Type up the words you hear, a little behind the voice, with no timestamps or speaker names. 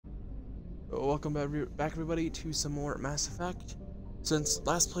Welcome back everybody to some more Mass Effect. Since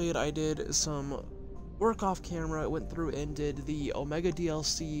last played I did some work off camera, went through and did the Omega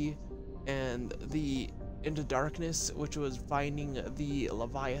DLC and the Into Darkness, which was finding the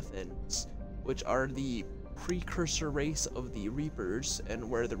Leviathans, which are the precursor race of the Reapers and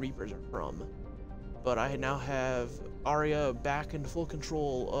where the Reapers are from. But I now have Aria back in full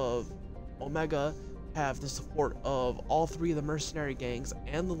control of Omega, have the support of all three of the mercenary gangs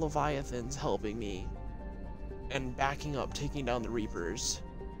and the Leviathans helping me and backing up, taking down the Reapers.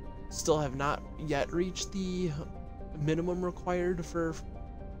 Still have not yet reached the minimum required for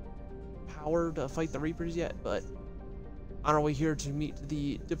power to fight the Reapers yet, but on our way here to meet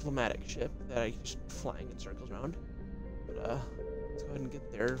the diplomatic ship that I just flying in circles around. But let's go ahead and get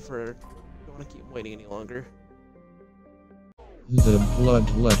there. Don't want to keep waiting any longer. The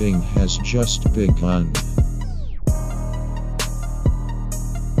bloodletting has just begun.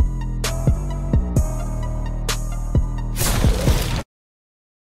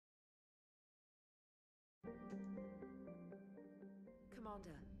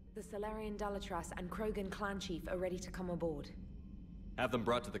 Commander, the Salarian Dalatras and Krogan clan chief are ready to come aboard. Have them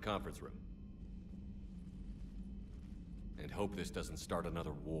brought to the conference room. And hope this doesn't start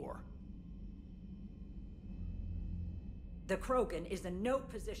another war. The Krogan is in no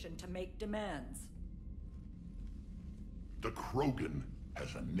position to make demands. The Krogan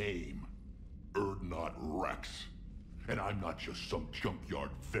has a name. Urdnot Wrex. And I'm not just some junkyard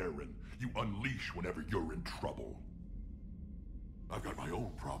Varen you unleash whenever you're in trouble. I've got my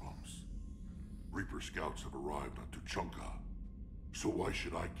own problems. Reaper scouts have arrived on Tuchanka. So why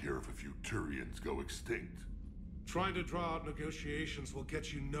should I care if a few Turians go extinct? Trying to draw out negotiations will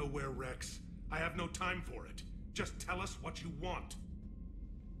get you nowhere, Wrex. I have no time for it. Just tell us what you want.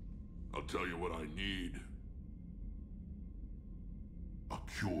 I'll tell you what I need. A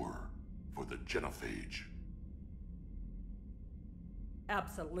cure for the genophage.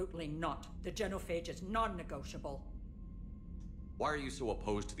 Absolutely not. The genophage is non-negotiable. Why are you so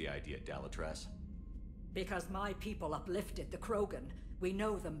opposed to the idea, Dalatras? Because my people uplifted the Krogan. We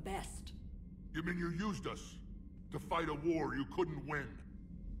know them best. You mean you used us to fight a war you couldn't win?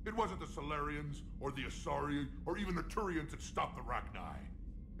 It wasn't the Salarians, or the Asari, or even the Turians that stopped the Rachni.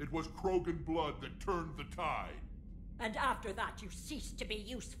 It was Krogan blood that turned the tide. And after that, you ceased to be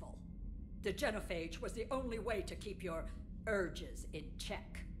useful. The genophage was the only way to keep your urges in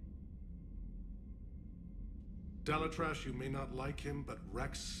check. Dalatras, you may not like him, but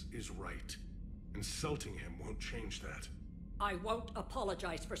Wrex is right. Insulting him won't change that. I won't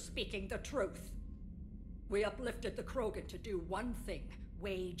apologize for speaking the truth. We uplifted the Krogan to do one thing.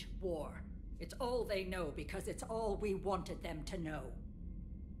 Wage war. It's all they know because it's all we wanted them to know.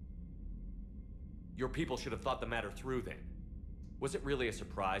 Your people should have thought the matter through then. Was it really a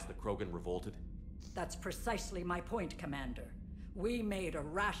surprise the Krogan revolted? That's precisely my point, Commander. We made a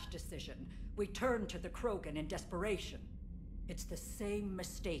rash decision. We turned to the Krogan in desperation. It's the same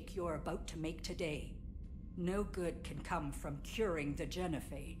mistake you're about to make today. No good can come from curing the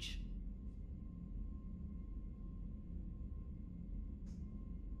genophage.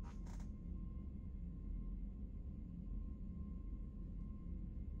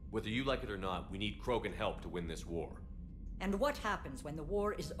 Whether you like it or not, we need Krogan help to win this war. And what happens when the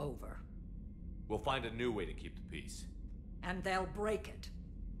war is over? We'll find a new way to keep the peace. And they'll break it.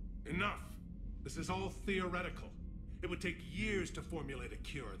 Enough! This is all theoretical. It would take years to formulate a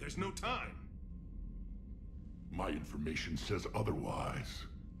cure. There's no time. My information says otherwise.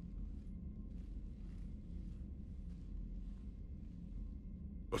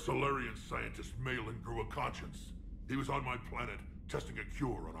 A Salarian scientist, Malin, grew a conscience. He was on my planet, testing a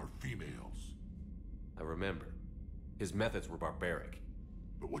cure on our females. I remember. His methods were barbaric.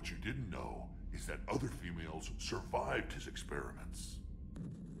 But what you didn't know is that other females survived his experiments.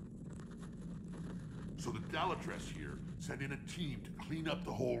 So the Dalatras here sent in a team to clean up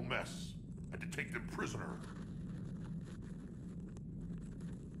the whole mess, and to take them prisoner.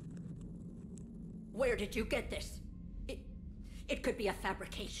 Where did you get this? It could be a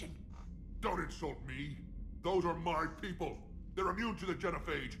fabrication. Don't insult me. Those are my people. They're immune to the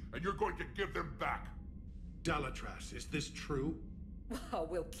genophage, and you're going to give them back. Dalatras, is this true? How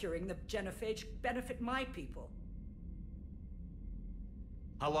will curing the genophage benefit my people?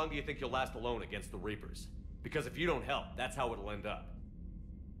 How long do you think you'll last alone against the Reapers? Because if you don't help, that's how it'll end up.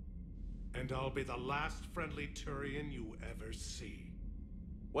 And I'll be the last friendly Turian you ever see.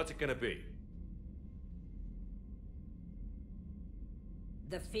 What's it gonna be?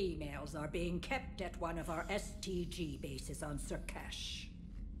 The females are being kept at one of our STG bases on Surkash.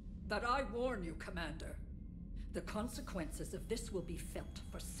 But I warn you, Commander. The consequences of this will be felt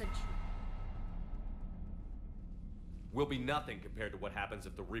for centuries. will be nothing compared to what happens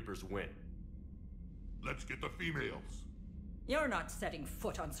if the Reapers win. Let's get the females. You're not setting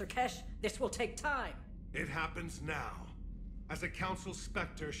foot on Surkesh. This will take time. It happens now. As a Council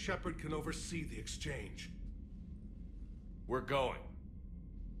Spectre, Shepard can oversee the exchange. We're going.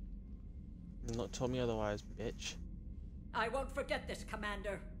 Don't tell me otherwise, bitch. I won't forget this,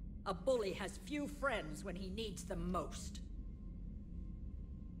 Commander. A bully has few friends when he needs them most.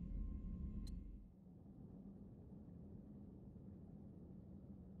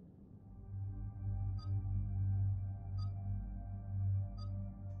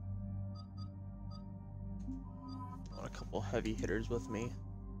 Got a couple heavy hitters with me.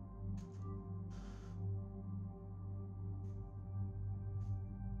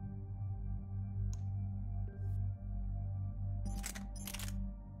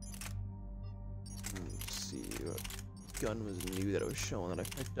 Let's see what gun was new that I was showing that I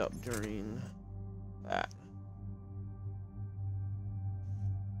picked up during that.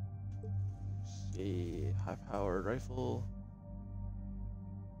 Let's see, high-powered rifle.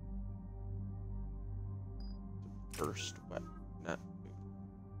 First weapon. Nah.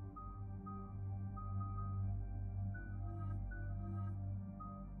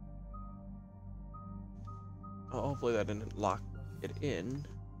 Oh, hopefully that didn't lock it in.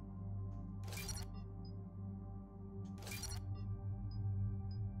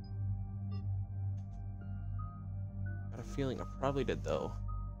 Got a feeling I probably did though.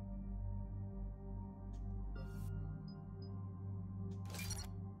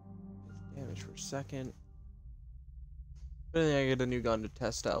 Damage per second. I think I get a new gun to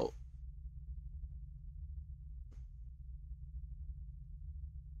test out.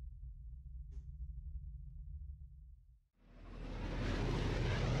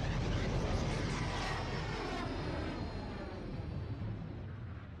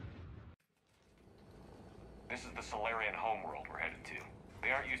 This is the Solarian homeworld we're headed to.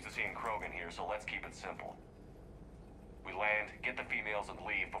 They aren't used to seeing Krogan here, so let's keep it simple. We land, get the females, and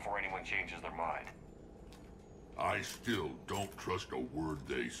leave before anyone changes their mind. I still don't trust a word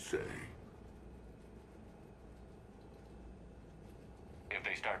they say. If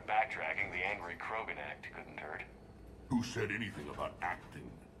they start backtracking, the angry Krogan act couldn't hurt. Who said anything about acting?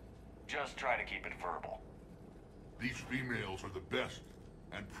 Just try to keep it verbal. These females are the best,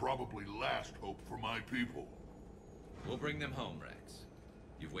 and probably last hope for my people. We'll bring them home, Rex.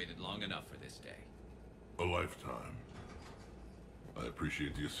 You've waited long enough for this day. A lifetime. I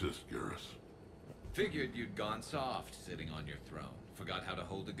appreciate the assist, Garrus. Figured you'd gone soft, sitting on your throne. Forgot how to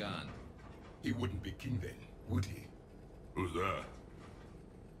hold a gun. He wouldn't be king then, would he? Who's that?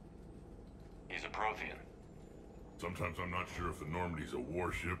 He's a Prothean. Sometimes I'm not sure if the Normandy's a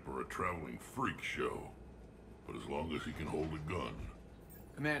warship or a traveling freak show. But as long as he can hold a gun.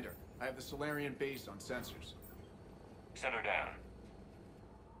 Commander, I have the Solarian base on sensors. Set her down.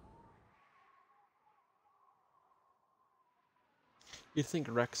 You'd think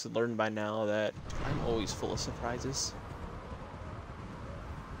Rex had learned by now that I'm always full of surprises.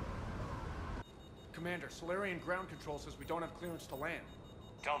 Commander, Solarian ground control says we don't have clearance to land.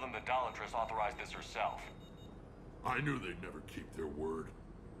 Tell them the Dalatrass authorized this herself. I knew they'd never keep their word.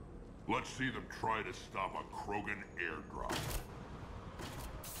 Let's see them try to stop a Krogan airdrop.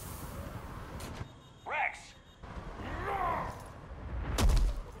 Rex!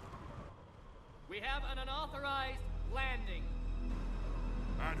 We have an unauthorized landing.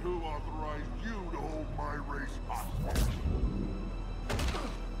 And who authorized you to hold my race hostage?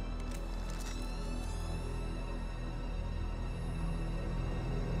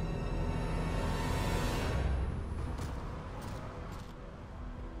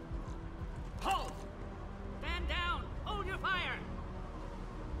 Halt! Stand down! Hold your fire!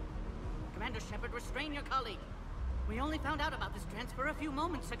 Commander Shepard, restrain your colleague. We only found out about this transfer a few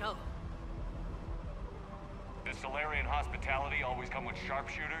moments ago. Does Solarian hospitality always come with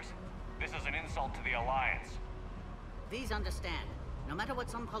sharpshooters? This is an insult to the Alliance. Please understand, no matter what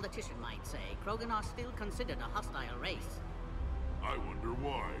some politician might say, Krogan are still considered a hostile race. I wonder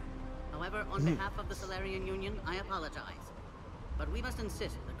why. However, on behalf of the Solarian Union, I apologize. But we must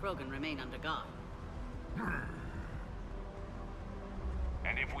insist the Krogan remain under guard.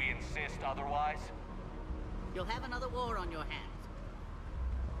 And if we insist otherwise? You'll have another war on your hands.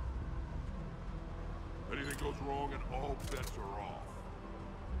 Anything goes wrong and all bets are off.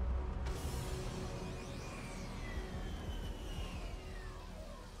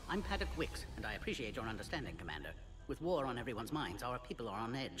 I'm Paddock Wicks, and I appreciate your understanding, Commander. With war on everyone's minds, our people are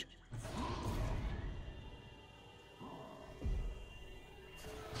on edge.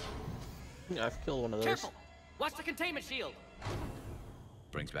 Yeah, I've killed one of those. Careful! Watch the containment shield!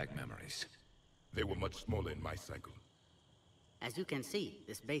 Brings back memories. They were much smaller in my cycle. As you can see,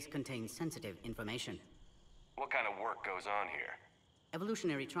 this base contains sensitive information. What kind of work goes on here?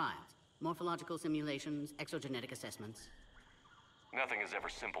 Evolutionary trials, morphological simulations, exogenetic assessments. Nothing is ever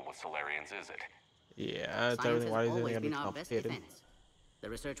simple with Solarians, is it? Yeah, it's Science everything. Why has is always it been gonna be our best complicated? defense. The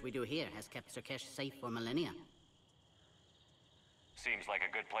research we do here has kept Surkesh safe for millennia. Seems like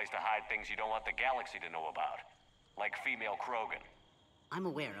a good place to hide things you don't want the galaxy to know about. Like female Krogan. I'm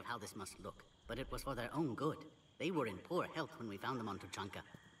aware of how this must look, but it was for their own good. They were in poor health when we found them on Tuchanka.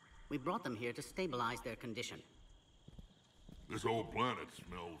 We brought them here to stabilize their condition. This whole planet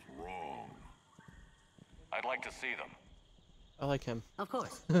smells wrong. I'd like to see them. I like him. Of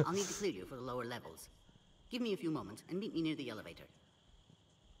course. I'll need to clear you for the lower levels. Give me a few moments and meet me near the elevator.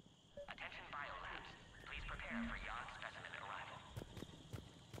 Attention biolabs. Please prepare for Yon specimen arrival.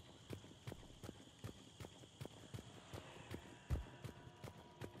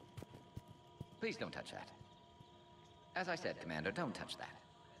 Please don't touch that. As I said, Commander, don't touch that.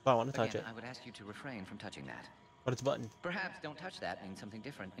 But I want to touch Again, it. I would ask you to refrain from touching that. But it's a button. Perhaps don't touch that means something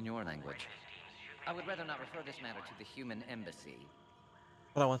different in your language. I would rather not refer this matter to the human embassy.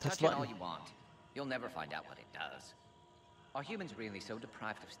 But I want to touch Touch the it all button. you want. You'll never find out what it does. Are humans really so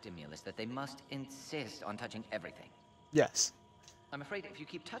deprived of stimulus that they must insist on touching everything? Yes. I'm afraid if you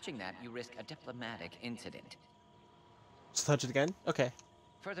keep touching that, you risk a diplomatic incident. Just touch it again? Okay.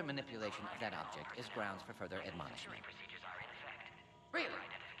 Further manipulation of that object is grounds for further admonishment. Really?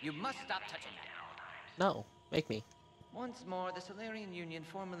 You must stop touching that. No. Make me. Once more, the Solarian Union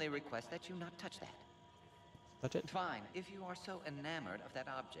formally requests that you not touch that. Touch it? Fine. If you are so enamored of that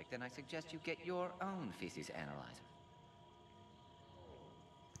object, then I suggest you get your own feces analyzer.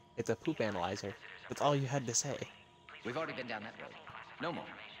 It's a poop analyzer. That's all you had to say. We've already been down that road. No more.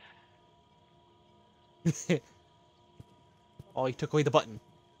 Oh, he took away the button.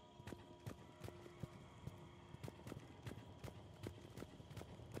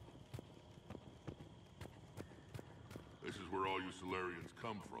 This is where all you Solarians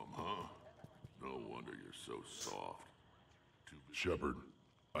come from, huh? No wonder you're so soft. Shepard,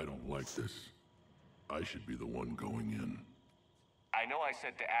 I don't like this. I should be the one going in. I know I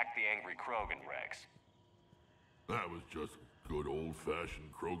said to act the angry Krogan, Rex. That was just good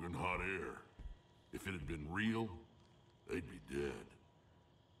old-fashioned Krogan hot air. If it had been real, they'd be dead.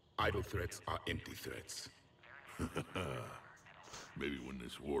 Idle threats are empty threats. Maybe when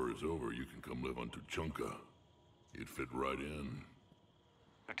this war is over, you can come live on Tuchanka. You'd fit right in.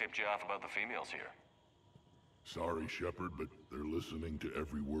 Who tipped you off about the females here? Sorry, Shepard, but they're listening to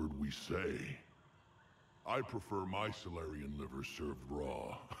every word we say. I prefer my Solarian liver served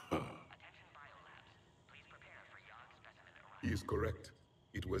raw. He is correct.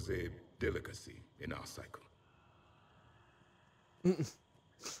 It was a delicacy in our cycle.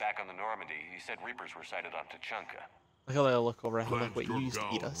 Back on the Normandy, he said Reapers were sighted on Tuchanka. Look how they look over and Clans look what you used to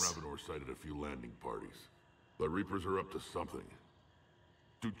Jorgal eat and us. Ravenor sighted a few landing parties. The Reapers are up to something.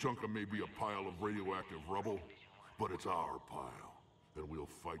 Tuchanka may be a pile of radioactive rubble, but it's our pile. And we'll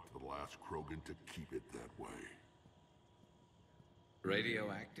fight to the last Krogan to keep it that way.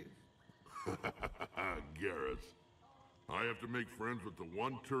 Radioactive? Garrus. I have to make friends with the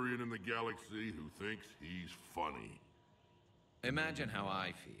one Turian in the galaxy who thinks he's funny. Imagine how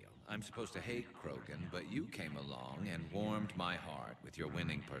I feel. I'm supposed to hate Krogan, but you came along and warmed my heart with your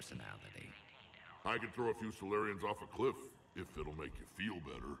winning personality. I could throw a few Solarians off a cliff, if it'll make you feel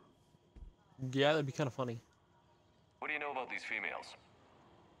better. Yeah, that'd be kind of funny. What do you know about these females?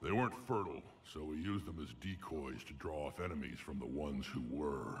 They weren't fertile, so we used them as decoys to draw off enemies from the ones who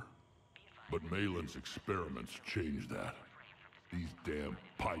were. But Malin's experiments changed that. These damn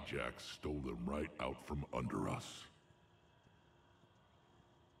Pyjaks stole them right out from under us.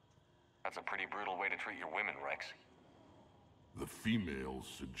 That's a pretty brutal way to treat your women, Rex. The females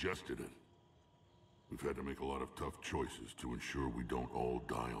suggested it. We've had to make a lot of tough choices to ensure we don't all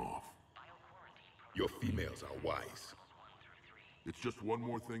die off. Your females are wise. It's just one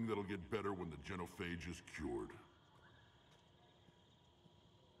more thing that'll get better when the genophage is cured.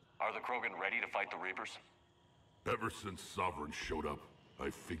 Are the Krogan ready to fight the Reapers? Ever since Sovereign showed up, I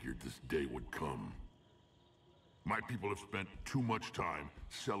figured this day would come. My people have spent too much time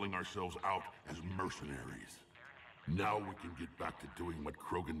selling ourselves out as mercenaries. Now we can get back to doing what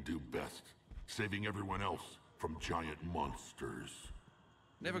Krogan do best, saving everyone else from giant monsters.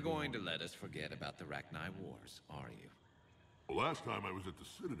 Never going to let us forget about the Rachni Wars, are you? Well, last time I was at the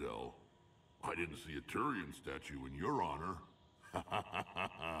Citadel, I didn't see a Turian statue in your honor.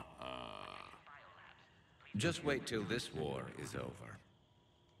 Just wait till this war is over.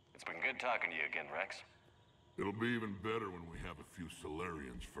 It's been good talking to you again, Rex. It'll be even better when we have a few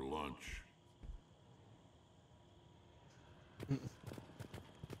Solarians for lunch.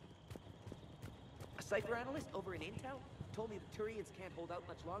 A Cypher analyst over in Intel told me the Turians can't hold out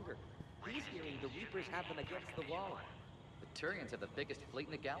much longer. He's hearing the Reapers have them against the wall. The Turians have the biggest fleet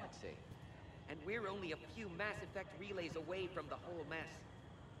in the galaxy. And we're only a few Mass Effect relays away from the whole mess.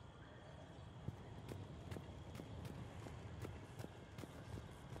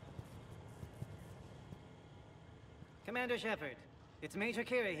 Commander Shepard, it's Major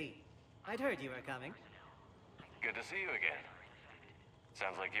Kirahi. I'd heard you were coming. Good to see you again.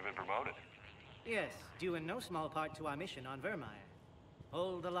 Sounds like you've been promoted. Yes, due in no small part to our mission on Vermeer.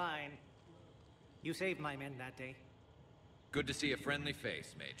 Hold the line. You saved my men that day. Good to see a friendly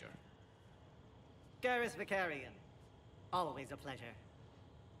face, Major. Garrus Vicarian. Always a pleasure.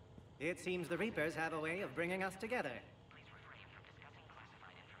 It seems the Reapers have a way of bringing us together. Please refrain from discussing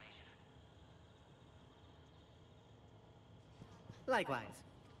classified information. Likewise.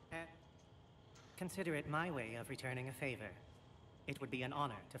 Consider it my way of returning a favor. It would be an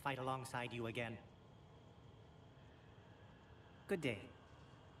honor to fight alongside you again. Good day.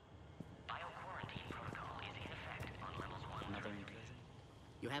 Bio-quarantine protocol is in effect on levels 1. Another intrusion?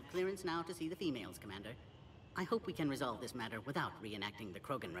 You have clearance now to see the females, Commander. I hope we can resolve this matter without reenacting the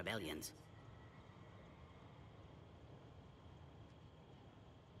Krogan rebellions.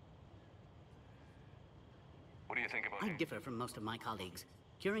 What do you think about I differ from most of my colleagues.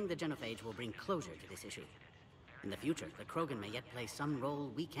 Curing the genophage will bring closure to this issue. In the future, the Krogan may yet play some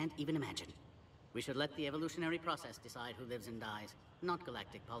role we can't even imagine. We should let the evolutionary process decide who lives and dies, not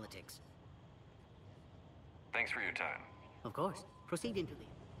galactic politics. Thanks for your time. Of course. Proceed into the...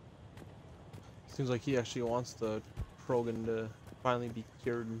 Seems like he actually wants the Krogan to finally be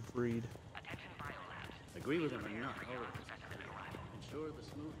cured and freed. Agree with him or not, ensure the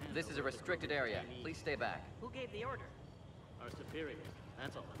smooth hand. This is a restricted area. Please stay back. Who gave the order? Our superiors.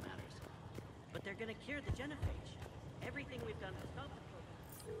 That's all that matters. But they're gonna cure the genophage. Everything we've done to stop the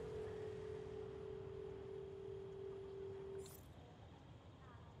program.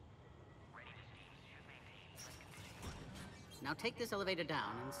 Now take this elevator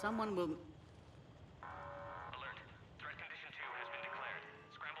down and someone will... Alert. Threat condition 2 has been declared.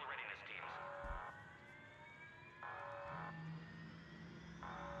 Scramble readiness teams.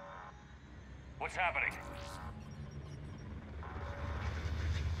 What's happening?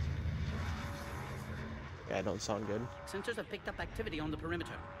 Yeah, it don't sound good. Sensors have picked up activity on the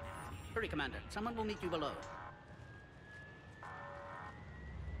perimeter. Hurry, Commander. Someone will meet you below.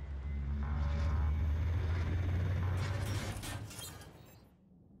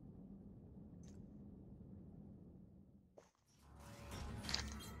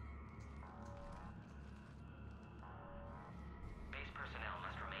 Base personnel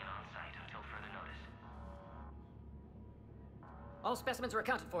must remain on site until further notice. All specimens are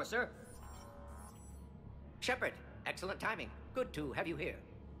accounted for, sir. Shepard, excellent timing. Good to have you here.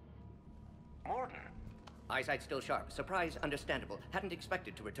 Mordin. Eyesight still sharp. Surprise understandable. Hadn't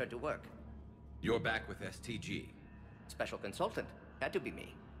expected to return to work. You're back with STG. Special consultant. Had to be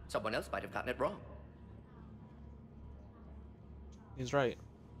me. Someone else might have gotten it wrong. He's right.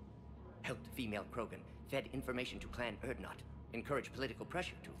 Helped female Krogan. Fed information to Clan Urdnot. Encouraged political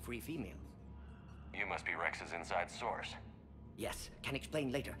pressure to free females. You must be Rex's inside source. Yes, can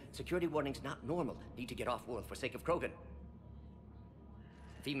explain later. Security warnings not normal. Need to get off-world for sake of Krogan.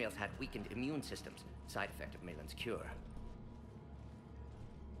 Females had weakened immune systems. Side effect of Malin's cure.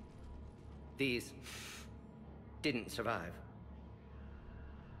 These didn't survive.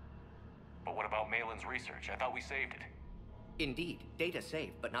 But what about Malin's research? I thought we saved it. Indeed, data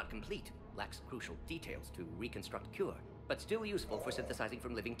saved, but not complete. Lacks crucial details to reconstruct cure, but still useful for synthesizing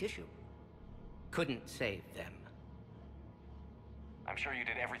from living tissue. Couldn't save them. I'm sure you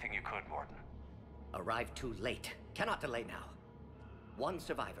did everything you could, Mordin. Arrived too late. Cannot delay now. One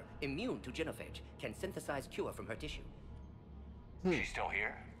survivor, immune to genophage, can synthesize cure from her tissue. She's still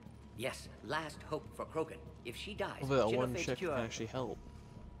here? Yes, last hope for Krogan. If she dies, Hopefully that one genophage chick cure... can actually help.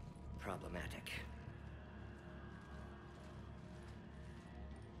 Problematic.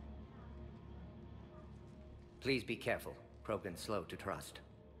 Please be careful. Krogan slow to trust.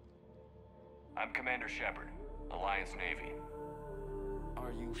 I'm Commander Shepard, Alliance Navy.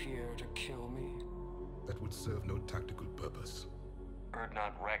 Are you here to kill me? That would serve no tactical purpose.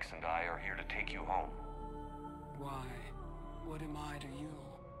 Urdnot Rex and I are here to take you home. Why? What am I to you?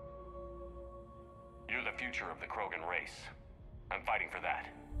 You're the future of the Krogan race. I'm fighting for that.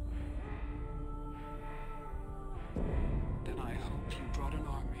 Then I hope you brought an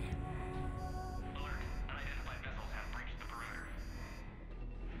army. Alert. Unidentified missiles have breached the perimeter.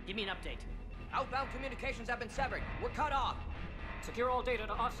 Give me an update. Outbound communications have been severed. We're cut off. Secure all data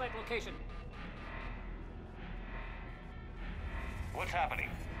to off-site location. What's happening?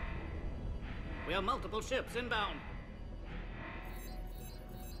 We have multiple ships inbound.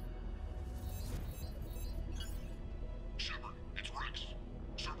 Shepard, it's Rex.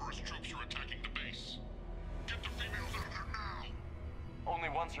 Cerberus troops are attacking the base. Get the females out of there now! Only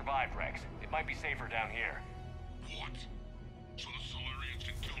one survived, Rex. It might be safer down here. What? So the Solarians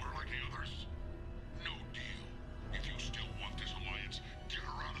can kill her like the others? No deal. If you still want this alliance, get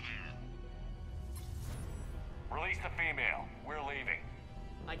her out of there. Release the female. We're leaving.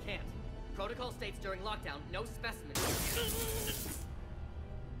 I can't. Protocol states during lockdown, no specimens.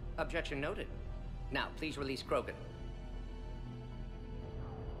 Objection noted. Now, please release Krogan.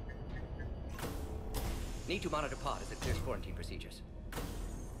 Need to monitor pod as it clears quarantine procedures.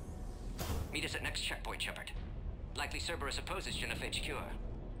 Meet us at next checkpoint, Shepard. Likely Cerberus opposes genophage cure.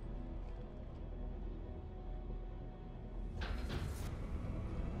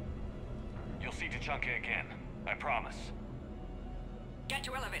 You'll see Tuchanka again. I promise. Get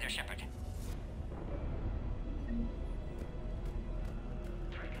to elevator, Shepard.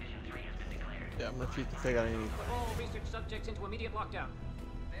 Yeah, I'm gonna keep the fig on any All research subjects into immediate lockdown.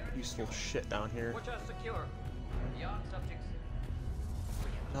 useful shit down here. Watch us secure. Beyond subjects.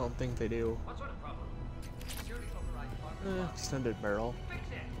 I don't think they do. What sort of problem? Security override. Extended barrel. Fix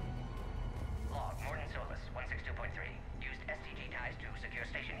it. Log, Morton Solus, 162.3. Used STG ties to secure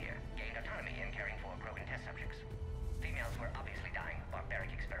station here. Gained autonomy in caring for Krogan test subjects. Females were obviously dying.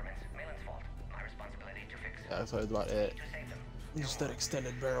 Barbaric experiments. Malin's fault. My responsibility to fix. Yeah, that's about it. To save them. Just that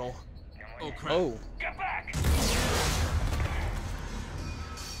extended barrel. Oh crap. Oh. Get back!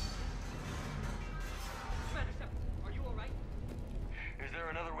 Commander Shepard, are you alright? Is there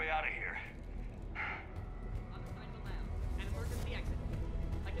another way out of here? On the side of the lab. An emergency exit.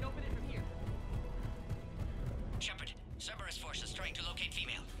 I can open it from here. Shepard, Cerberus forces trying to locate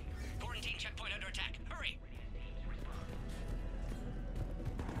female. Quarantine checkpoint under attack. Hurry!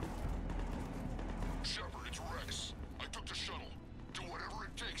 Shepard, it's Rex. I took the shuttle. Do whatever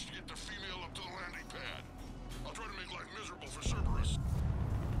it takes to get the female up to the landing pad. I'll try to make life miserable for Cerberus.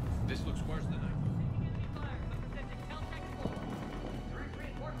 This looks worse than I thought.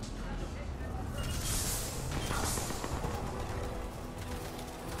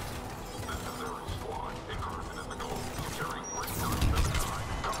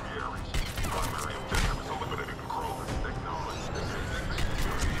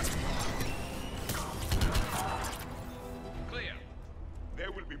 Clear.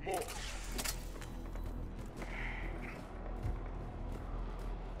 There will be more.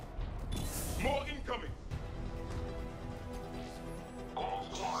 More incoming. All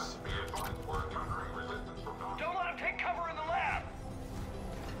squads, be advised we're encountering resistance from non. Don't let him take cover in the lab!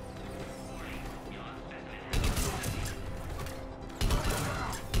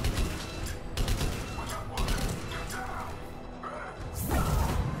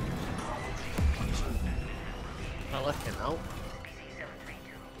 I left him out.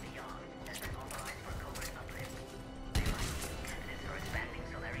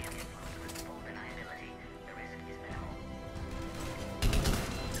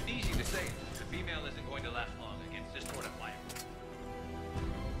 Easy to say. The female isn't going to last long against this sort of fire.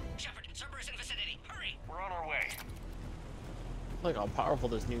 Shepard, Cerberus in vicinity. Hurry! We're on our way. Look how powerful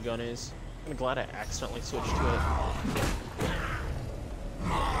this new gun is. I'm glad I accidentally switched to it.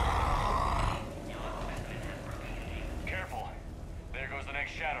 Careful. There goes the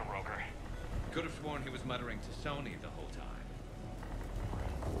next Shadow Broker. Could have sworn he was muttering to Sony the whole time.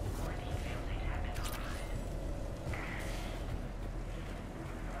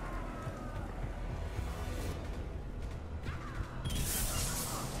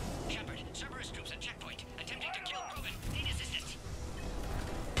 Shepard, Cerberus troops at checkpoint. Attempting to kill Krogan. Need assistance.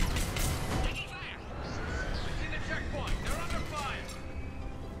 Taking fire! I see the checkpoint. They're under fire.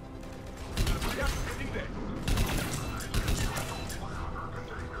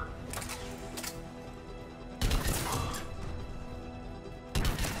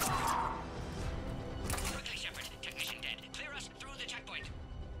 Quickly, Shepard. Technician dead. Clear us through the checkpoint.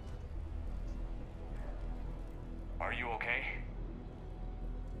 Are you okay?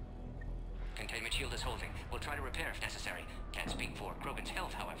 Containment shield is holding. We'll try to repair if necessary. Can't speak for Krogan's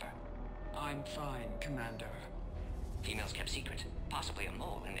health, however. I'm fine, Commander. Females kept secret. Possibly a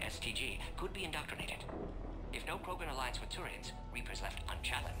mole in the STG. Could be indoctrinated. If no Krogan alliance with Turians, Reapers left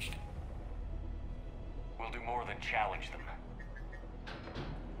unchallenged. We'll do more than challenge them.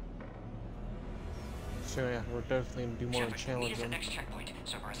 So yeah, we're definitely gonna do more than Shepard, challenge meet us at them. next checkpoint.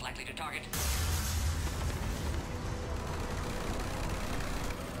 Cerberus likely to target.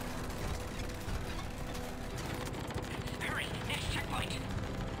 Hurry! Next checkpoint!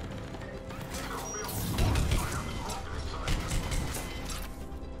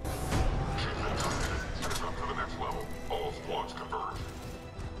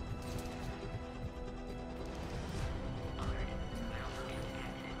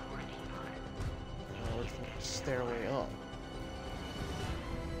 stairway up.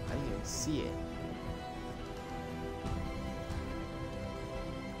 I didn't even see it.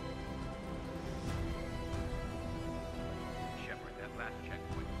 Shepard, that last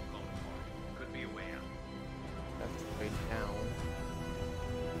checkpoint was blown apart. Could be a way out. That's the way down.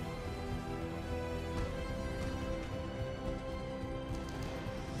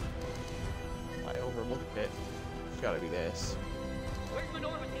 I overlooked it. It's gotta be this. Where's the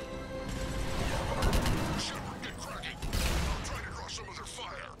Normandy? Shepard, get cracking! I'm trying to draw some of their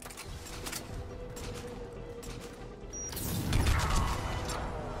fire!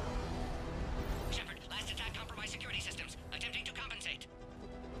 Shepard, last attack compromised security systems. Attempting to compensate.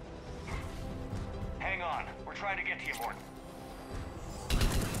 Hang on. We're trying to get to you, Morton.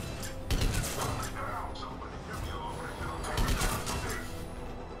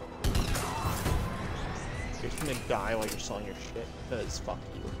 You're just gonna die while you're selling your shit, because fuck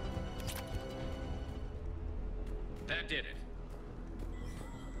you. That did it.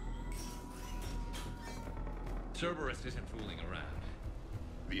 Cerberus isn't fooling around.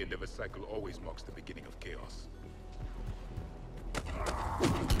 The end of a cycle always marks the beginning of chaos.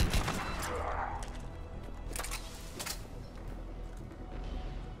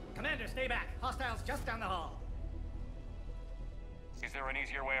 Commander, stay back. Hostiles just down the hall. Is there an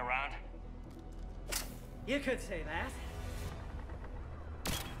easier way around? You could say that.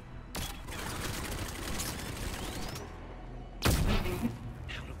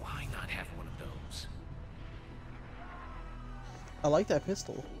 How do I not have one of those? I like that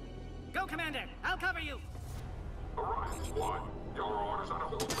pistol. Go, Commander! I'll cover you! Orion Squad, your orders are to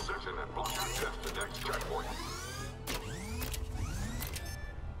hold position and block access to next checkpoint.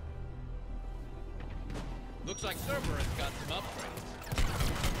 Looks like Cerberus got some upgrades.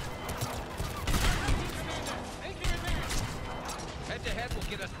 Head-to-head will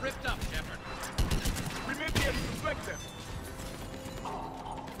get us ripped up, Shepard. We may be able to flank them.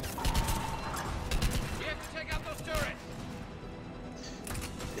 We have to take out those turrets.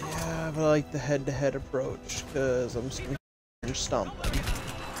 Yeah, but I like the head-to-head approach, because I'm just gonna stomp them.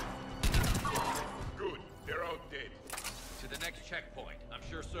 Good, they're all dead. To the next checkpoint. I'm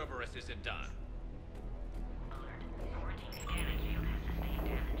sure Cerberus isn't done.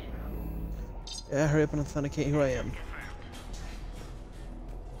 Yeah, hurry up and authenticate who I am.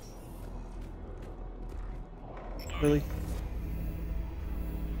 Really?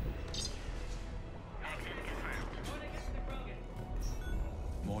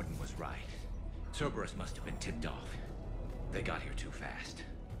 Morton was right. Cerberus must have been tipped off. They got here too fast.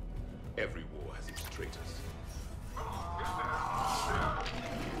 Every war has its traitors.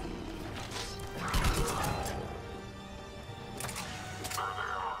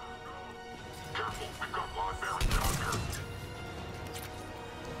 Careful, we've got live bearings down here.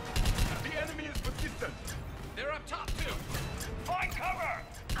 The enemy is persistent. They're up top, too. Find cover!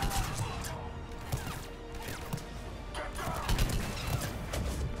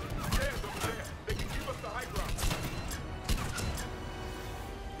 There's over there. They can give us the high ground.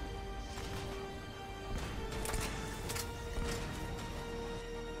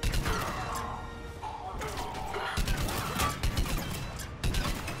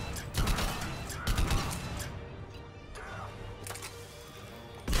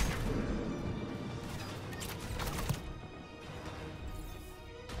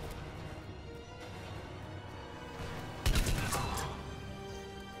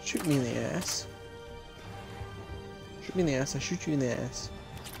 Shoot me in the ass. Shoot me in the ass, I shoot you in the ass.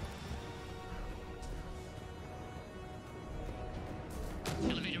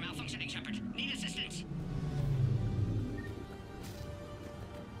 Elevator malfunctioning, Shepard. Need assistance.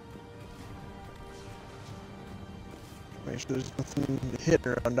 Make sure there's nothing to hit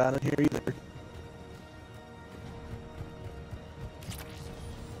around down in here either.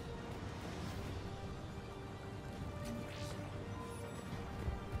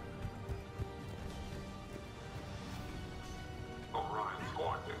 Orion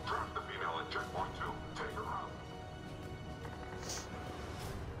Squad, entrap the female at checkpoint 2. Take her out.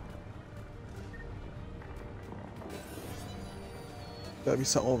 Gotta be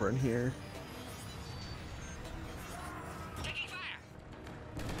something over in here. Taking fire.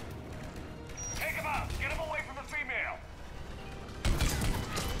 Take him out! Get him away from the female!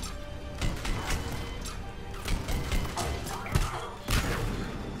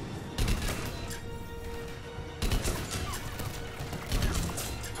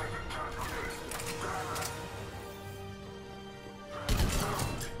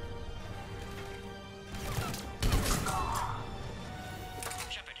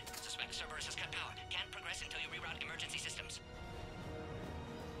 Shepard, suspect Cerberus has cut power. Can't progress until you reroute emergency systems.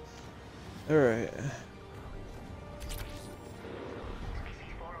 Alright.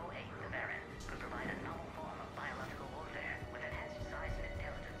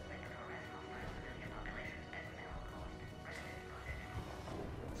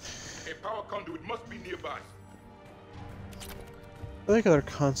 next power conduit must be nearby. I think they're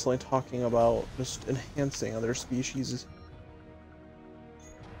constantly talking about just enhancing other species.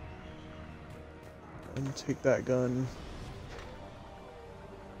 And take that gun.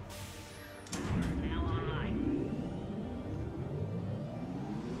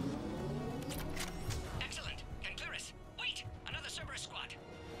 Excellent. Can clear us. Wait, another Cerberus squad.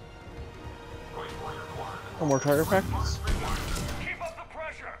 One more target practice. Keep up the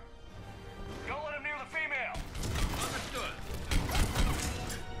pressure. Don't let him near the female. Understood.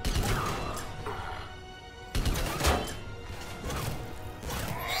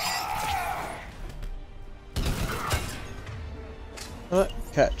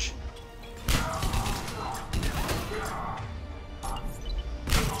 Catch.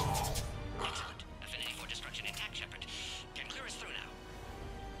 Excellent. Affinity for destruction intact, Shepard. Can clear us through now.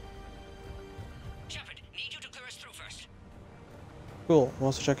 Shepard, need you to clear us through first. Cool. I'm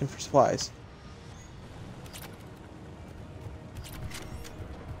also checking for supplies.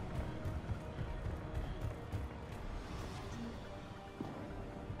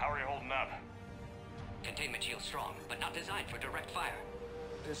 How are you holding up? Containment shield strong, but not designed for direct fire.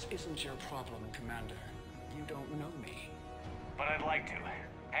 This isn't your problem, Commander. You don't know me. But I'd like to.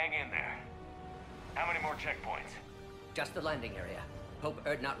 Hang in there. How many more checkpoints? Just the landing area. Hope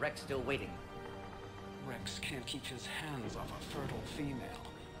Erdnot Rex still waiting. Rex can't keep his hands off a fertile female.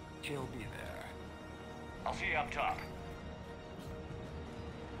 He'll be there. I'll see you up top.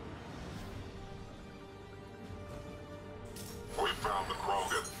 We found the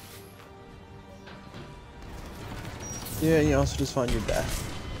Krogan. Yeah, you also just found your death.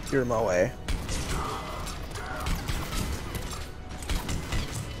 You're in my way.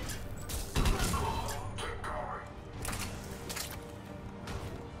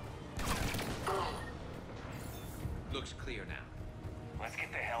 Looks clear now. Let's get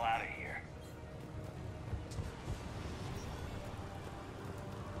the hell out of here.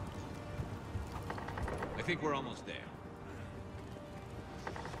 I think we're almost there.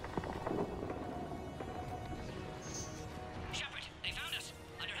 Shepard, they found us.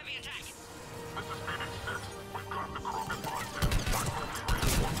 Under heavy attack. This is Phoenix 6. We've got the Krogan broadcast.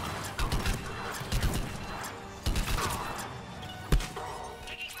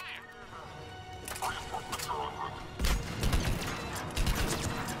 Taking fire. Reinforcements are en route.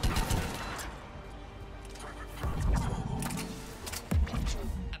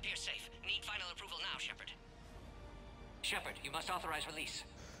 Appears safe. Need final approval now, Shepard. Shepard, you must authorize release.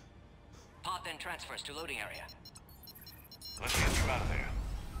 Pod then transfers to loading area. Let's get you out of there.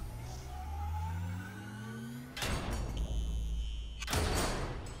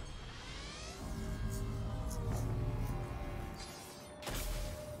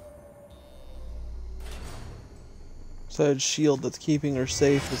 Said shield that's keeping her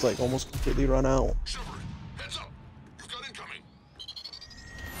safe is like almost completely run out. Shepard, heads up. You've got incoming.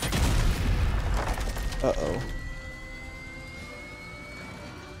 Uh-oh.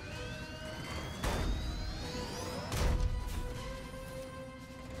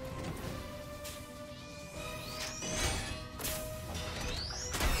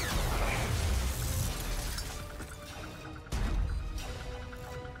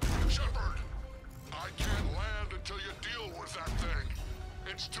 Shepard, I can't land until you deal with that thing.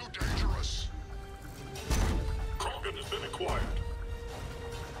 It's too dangerous. Krogan has been acquired.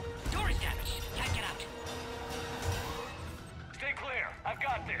 Door is damaged. Can't get out. Stay clear. I've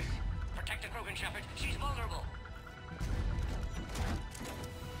got this. Protect the Krogan, Shepard. She's vulnerable.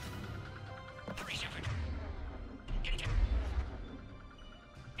 Hurry, Shepard. Containment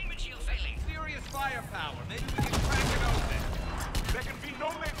shield failing. Serious firepower. Maybe we can crack it open. There can be no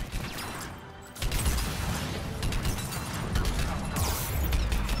limit.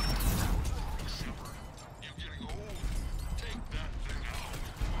 You're getting old. Take that thing out.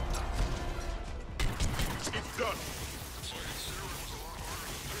 It's done.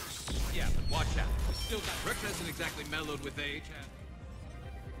 Yeah, but watch out. We still got... Rex hasn't exactly mellowed with age.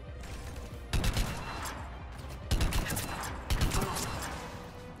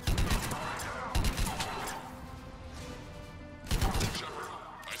 Shepard,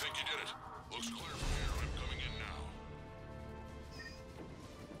 I think you did it. Looks clear from here. I'm coming in now.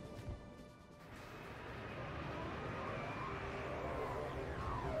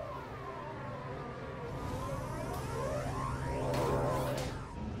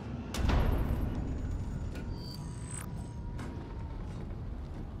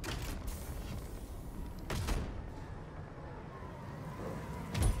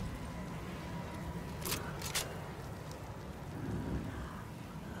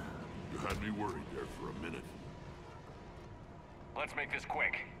 You had me worried there for a minute. Let's make this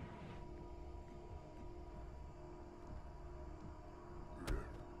quick.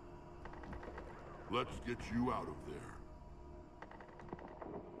 Let's get you out of there.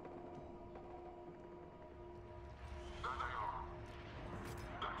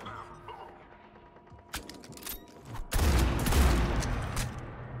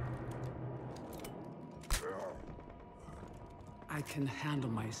 I can handle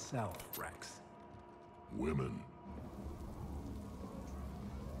myself, Rex. Women.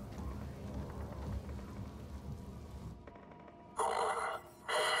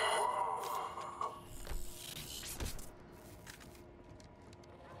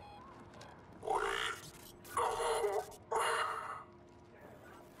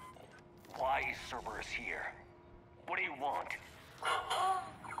 Why is Cerberus here? What do you want?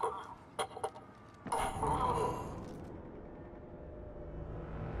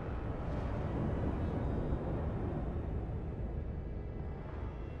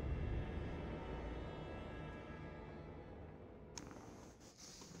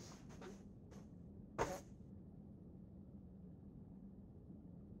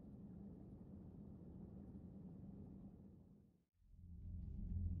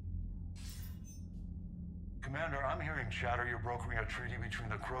 Commander, I'm hearing chatter you're brokering a treaty between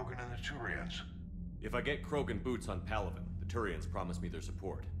the Krogan and the Turians. If I get Krogan boots on Palaven, the Turians promise me their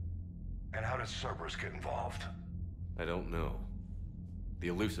support. And how does Cerberus get involved? I don't know. The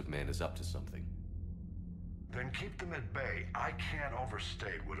Elusive Man is up to something. Then keep them at bay. I can't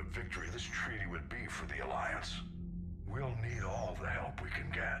overstate what a victory this treaty would be for the Alliance. We'll need all the help we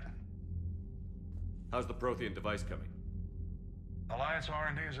can get. How's the Prothean device coming? Alliance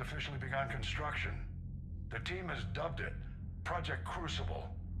R&D has officially begun construction. The team has dubbed it Project Crucible.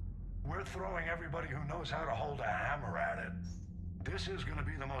 We're throwing everybody who knows how to hold a hammer at it. This is going to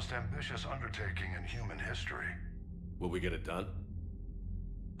be the most ambitious undertaking in human history. Will we get it done?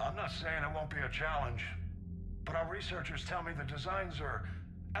 I'm not saying it won't be a challenge, but our researchers tell me the designs are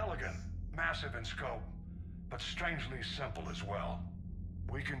elegant, massive in scope, but strangely simple as well.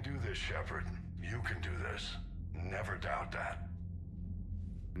 We can do this, Shepard. You can do this. Never doubt that.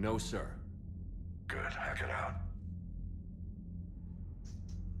 No, sir. Good. Hack it out.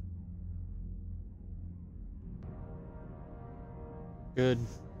 Good.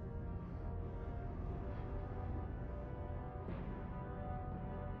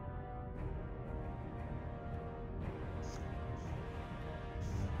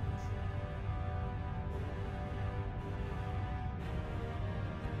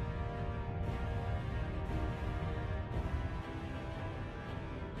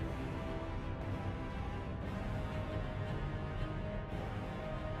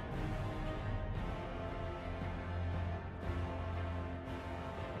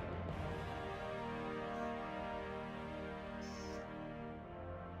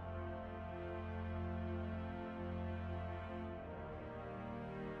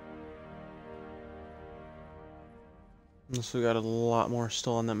 So we got a lot more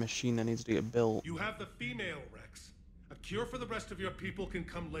still on that machine that needs to get built. You have the female, Rex. A cure for the rest of your people can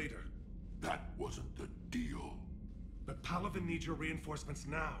come later. That wasn't the deal. But Palaven needs your reinforcements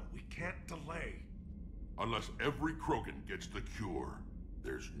now. We can't delay. Unless every Krogan gets the cure,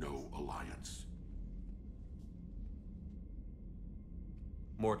 there's no alliance.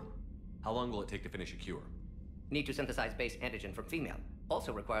 Mordin, how long will it take to finish a cure? Need to synthesize base antigen from female.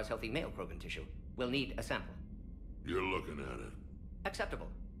 Also requires healthy male Krogan tissue. We'll need a sample. You're looking at it. Acceptable.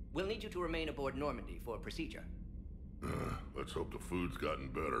 We'll need you to remain aboard Normandy for procedure. Let's hope the food's gotten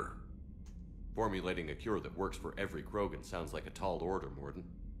better. Formulating a cure that works for every Krogan sounds like a tall order, Mordin.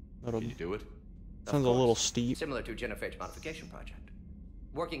 Can you do it? Sounds a little steep. Similar to Genophage modification project.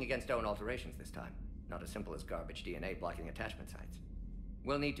 Working against own alterations this time. Not as simple as garbage DNA blocking attachment sites.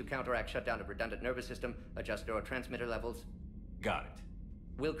 We'll need to counteract shutdown of redundant nervous system, adjust neurotransmitter levels. Got it.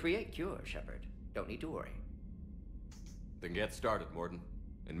 We'll create cure, Shepard. Don't need to worry. Then get started, Mordin.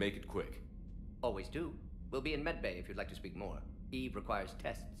 And make it quick. Always do. We'll be in medbay if you'd like to speak more. Eve requires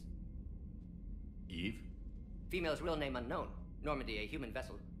tests. Eve? Female's real name unknown. Normandy, a human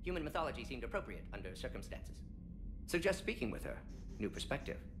vessel. Human mythology seemed appropriate under circumstances. Suggest speaking with her. New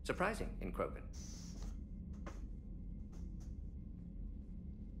perspective. Surprising in Krogan.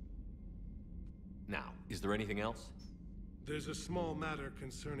 Now, is there anything else? There's a small matter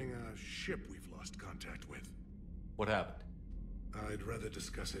concerning a ship we've lost contact with. What happened? I'd rather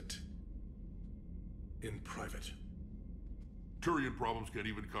discuss it in private. Turian problems can't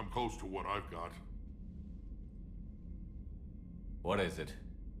even come close to what I've got. What is it?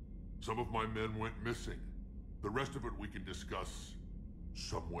 Some of my men went missing. The rest of it we can discuss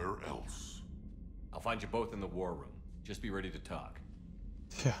somewhere else. I'll find you both in the war room. Just be ready to talk.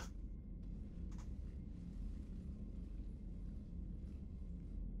 Yeah.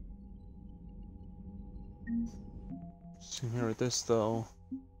 Same here with this though.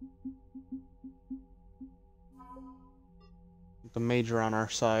 The Major on our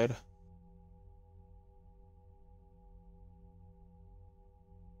side.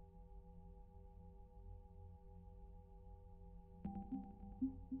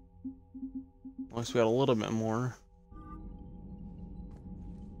 At least we got a little bit more.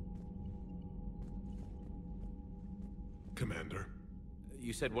 Commander.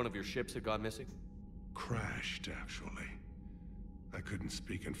 You said one of your ships had gone missing? Crashed, actually. I couldn't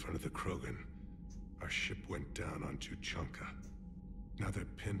speak in front of the Krogan. Our ship went down on Tuchanka. Now they're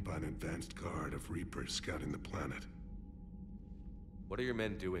pinned by an advanced guard of Reapers scouting the planet. What are your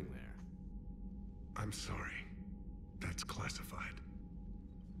men doing there? I'm sorry. That's classified.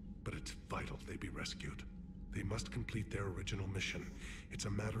 But it's vital they be rescued. They must complete their original mission. It's a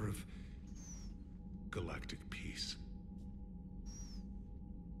matter of galactic peace.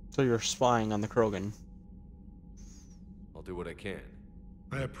 So you're spying on the Krogan. I'll do what I can.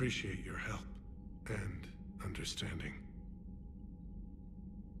 I appreciate your help and understanding.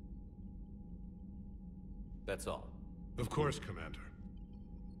 That's all. Of course, Commander.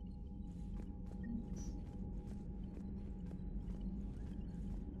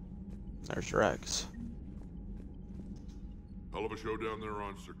 There's Rex. Hell of a show down there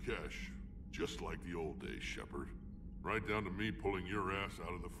on Surkesh. Just like the old days, Shepard. Right down to me pulling your ass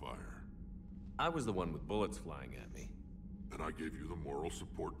out of the fire. I was the one with bullets flying at me. And I gave you the moral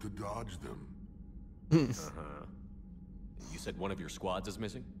support to dodge them. Uh-huh. You said one of your squads is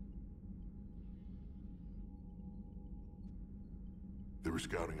missing? They were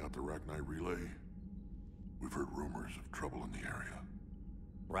scouting out the Rachni relay. We've heard rumors of trouble in the area.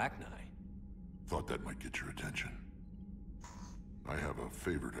 Rachni? Thought that might get your attention. I have a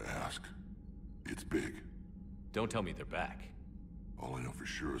favor to ask. It's big. Don't tell me they're back. All I know for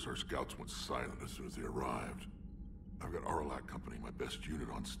sure is our scouts went silent as soon as they arrived. I've got Aralak Company, my best unit,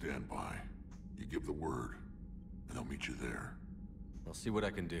 on standby. You give the word, and they'll meet you there. I'll see what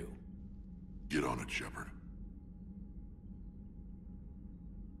I can do. Get on it, Shepard.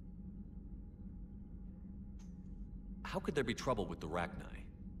 How could there be trouble with the Rachni?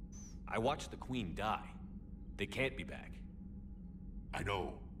 I watched the Queen die. They can't be back. I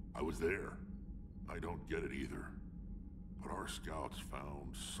know. I was there. I don't get it either. But our scouts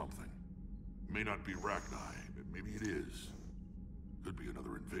found something. May not be Rachni, but maybe it is. Could be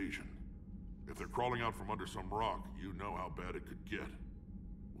another invasion. If they're crawling out from under some rock, you know how bad it could get.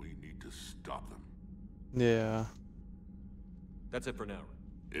 We need to stop them. Yeah. That's it for now.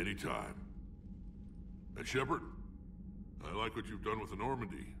 Anytime. And Shepard, I like what you've done with the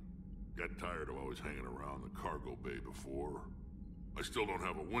Normandy. Got tired of always hanging around the cargo bay before. I still don't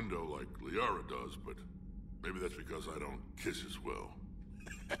have a window like Liara does, but maybe that's because I don't kiss as well.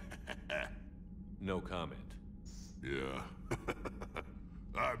 No comment. Yeah.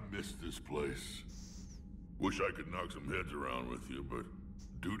 I miss this place. Wish I could knock some heads around with you, but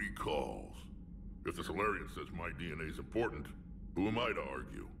duty calls. If the Salarian says my DNA's important, who am I to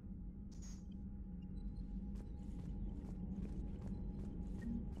argue?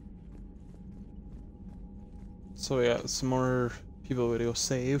 So we got some more people we gotta go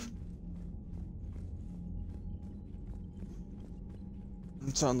save.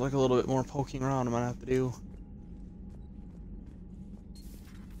 It sounds like a little bit more poking around I'm gonna have to do.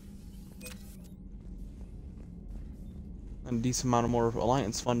 And a decent amount of more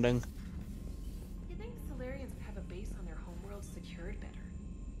Alliance funding. You think Salarians would have a base on their homeworld secured better?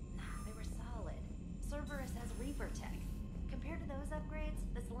 Nah, they were solid. Cerberus has Reaper tech. Compared to those upgrades,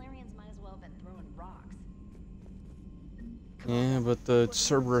 the Salarians might as well have been throwing rocks. Yeah, but the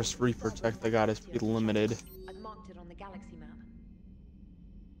Cerberus Reaper tech they got is pretty limited. I've marked it on the galaxy map.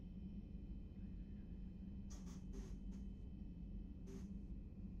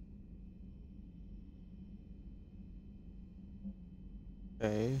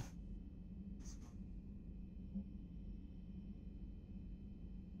 Okay.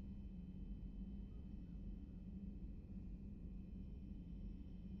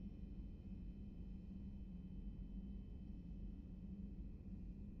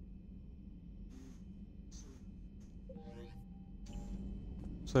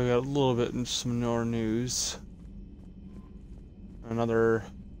 So we got a little bit in some more news. Another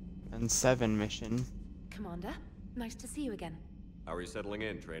N7 mission. Commander, nice to see you again. How are you settling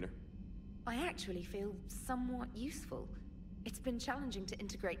in, Trainer? I actually feel somewhat useful. It's been challenging to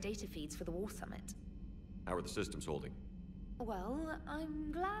integrate data feeds for the War Summit. How are the systems holding? Well,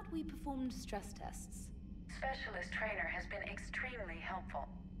 I'm glad we performed stress tests. Specialist Trainer has been extremely helpful.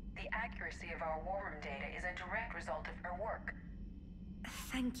 The accuracy of our war room data is a direct result of her work.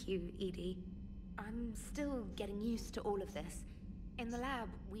 Thank you, Edie. I'm still getting used to all of this. In the lab,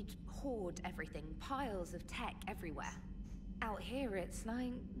 we'd hoard everything, piles of tech everywhere. Out here, it's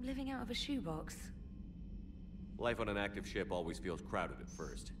like living out of a shoebox. Life on an active ship always feels crowded at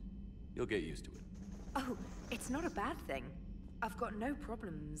first. You'll get used to it. Oh, it's not a bad thing. I've got no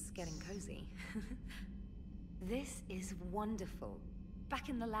problems getting cozy. This is wonderful. Back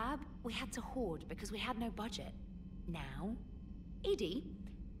in the lab, we had to hoard because we had no budget. Now, EDI,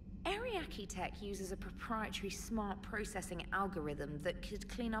 Ariake Tech uses a proprietary smart processing algorithm that could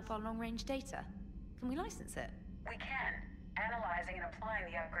clean up our long-range data. Can we license it? We can. Analyzing and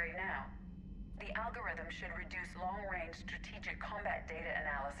applying the upgrade now. The algorithm should reduce long-range strategic combat data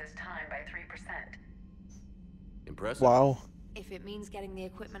analysis time by 3%. Impressive. Wow. If it means getting the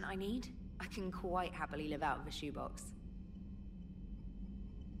equipment I need, I can quite happily live out of a shoebox.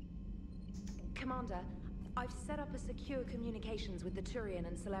 Commander, I've set up a secure communications with the Turian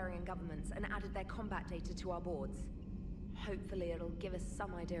and Solarian governments and added their combat data to our boards. Hopefully it'll give us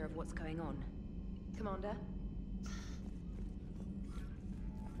some idea of what's going on. Commander?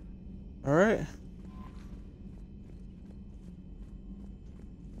 Alright.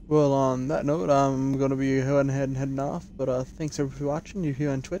 Well, on that note, I'm going to be going ahead and heading off, but thanks everyone for watching. If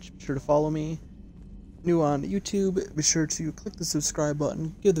you're on Twitch, be sure to follow me. New on YouTube, be sure to click the subscribe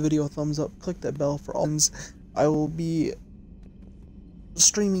button, give the video a thumbs up, click that bell for all things. I will be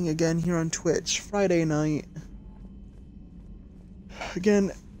streaming again here on Twitch Friday night.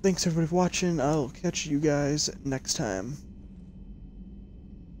 Again, thanks everybody for watching. I'll catch you guys next time.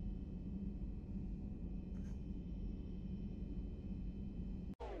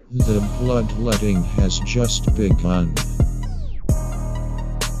 The bloodletting has just begun.